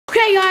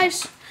Okay,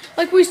 guys,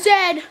 like we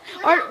said,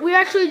 we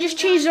actually just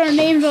changed our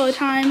names all the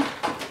time,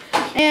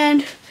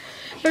 and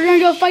we're gonna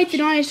go fight the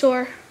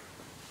dinosaur.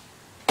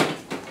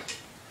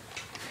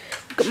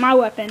 Look at my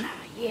weapon.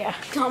 Yeah.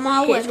 Got my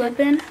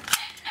weapon.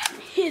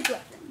 His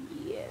weapon.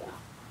 Yeah.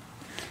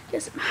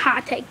 Get some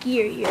high-tech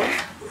gear here.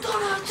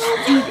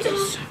 Let's do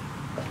this.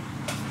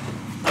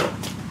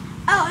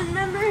 Oh, and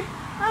remember,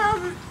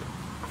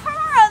 from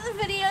our other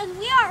videos,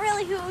 we aren't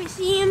really who we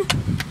seem.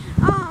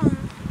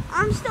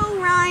 I'm still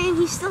Ryan,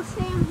 he's still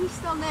Sam, he's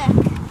still Nick.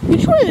 We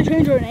just wanted to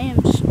change our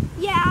names.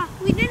 Yeah,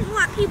 we didn't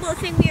want people to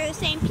think we were the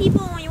same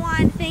people, and we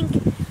wanted to think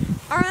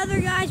our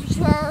other guys, which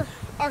were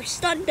our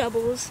stunt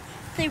doubles,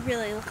 they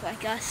really look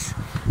like us.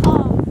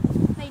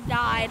 They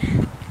died.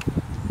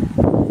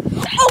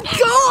 Oh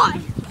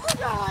God! Oh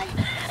God!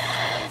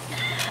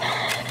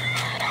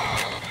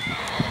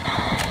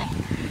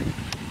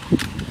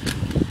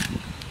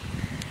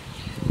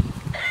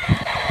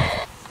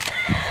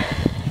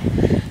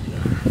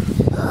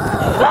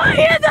 Oh,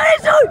 yeah,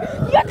 dinosaur!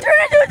 You got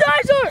turned into a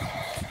dinosaur!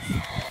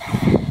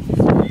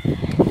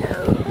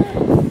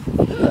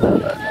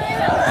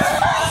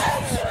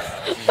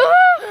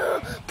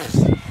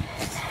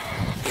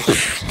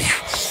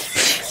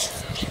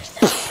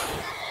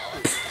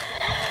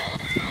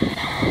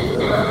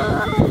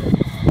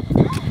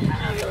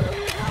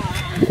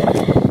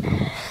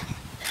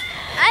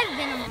 I've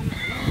been a moment.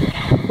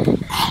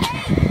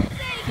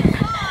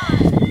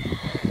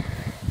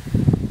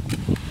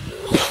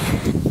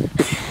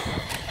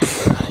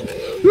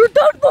 You're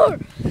done for!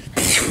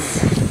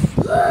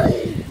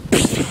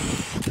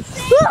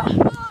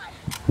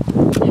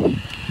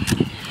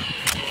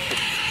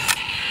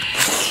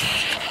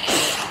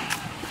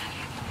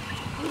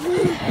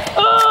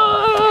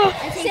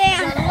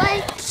 Sam,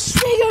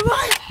 say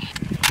goodbye.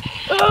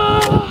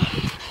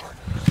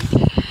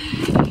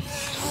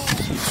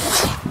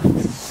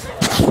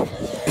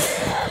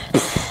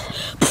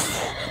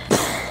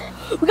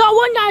 We got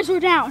one dinosaur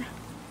down.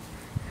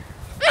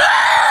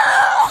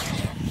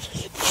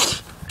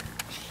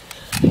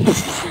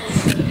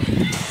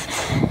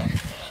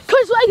 Cut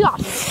his leg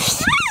off.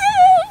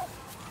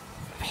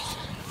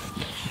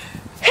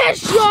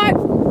 Headshot.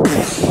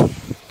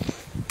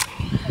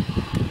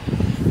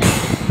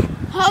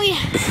 Oh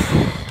yeah,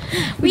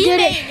 we did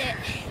made it. it.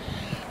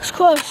 It's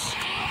close.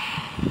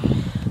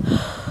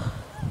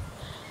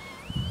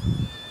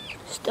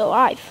 Still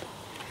alive.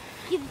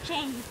 Give the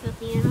change, you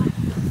filthy animal.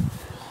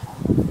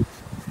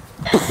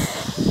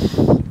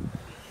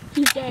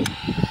 He's dead.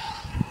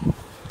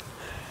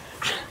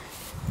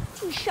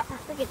 You shot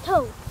like a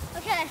toad.